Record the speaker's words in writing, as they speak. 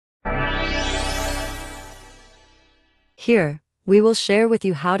Here, we will share with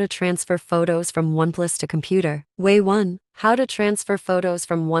you how to transfer photos from OnePlus to computer. Way 1. How to transfer photos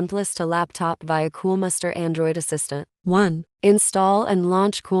from OnePlus to laptop via Coolmuster Android Assistant. 1. Install and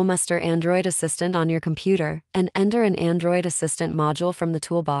launch Coolmuster Android Assistant on your computer and enter an Android Assistant module from the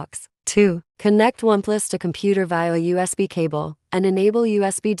toolbox. 2. Connect OnePlus to computer via a USB cable and enable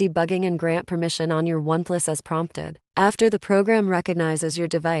USB debugging and grant permission on your OnePlus as prompted. After the program recognizes your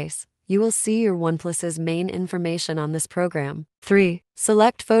device, you will see your OnePlus's main information on this program. 3.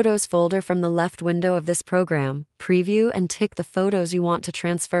 Select Photos folder from the left window of this program, preview and tick the photos you want to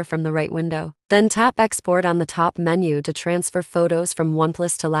transfer from the right window. Then tap Export on the top menu to transfer photos from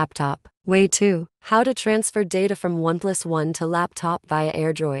OnePlus to laptop. Way 2. How to transfer data from OnePlus One to laptop via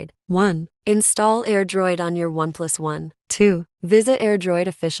AirDroid. 1. Install AirDroid on your OnePlus One. 2. Visit AirDroid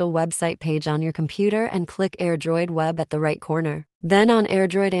official website page on your computer and click AirDroid Web at the right corner. Then on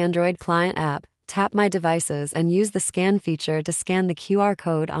AirDroid Android client app, tap My Devices and use the scan feature to scan the QR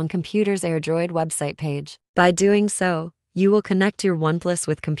code on computer's AirDroid website page. By doing so, you will connect your OnePlus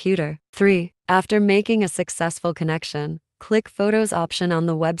with computer. 3. After making a successful connection, click Photos option on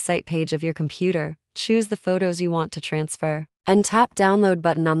the website page of your computer, choose the photos you want to transfer, and tap Download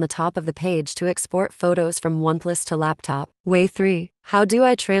button on the top of the page to export photos from OnePlus to laptop. Way 3. How do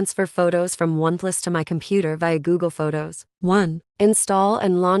I transfer photos from OnePlus to my computer via Google Photos? 1. Install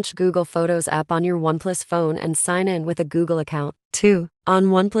and launch Google Photos app on your OnePlus phone and sign in with a Google account. 2. On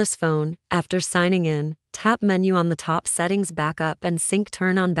OnePlus phone, after signing in, tap menu on the top Settings Backup and Sync,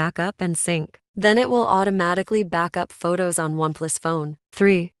 turn on Backup and Sync. Then it will automatically back up photos on OnePlus phone.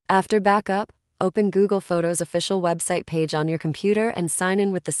 3. After backup, open Google Photos official website page on your computer and sign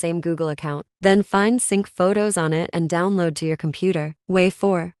in with the same Google account. Then find Sync Photos on it and download to your computer. Way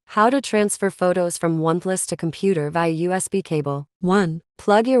 4. How to transfer photos from OnePlus to computer via USB cable. 1.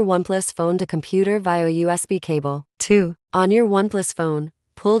 Plug your OnePlus phone to computer via USB cable. 2. On your OnePlus phone,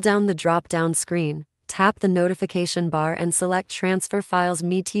 pull down the drop-down screen, tap the notification bar and select Transfer Files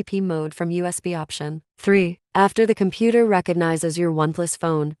MTP mode from USB option. 3. After the computer recognizes your OnePlus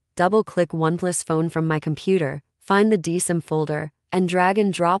phone, double-click OnePlus phone from My Computer, find the DSIM folder, and drag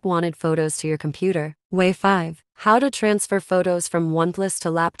and drop wanted photos to your computer. Way 5. How to transfer photos from OnePlus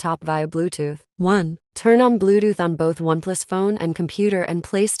to laptop via Bluetooth. 1. Turn on Bluetooth on both OnePlus phone and computer and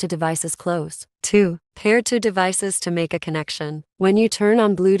place two devices close. 2. Pair two devices to make a connection. When you turn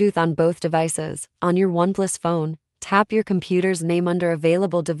on Bluetooth on both devices, on your OnePlus phone, tap your computer's name under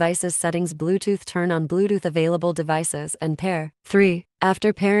Available Devices Settings, Bluetooth, turn on Bluetooth Available Devices and pair. 3.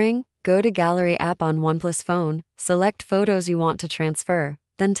 After pairing, go to Gallery app on OnePlus phone, select photos you want to transfer,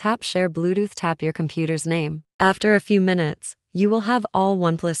 then tap Share Bluetooth, tap your computer's name. After a few minutes, you will have all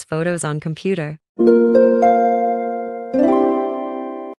OnePlus photos on computer.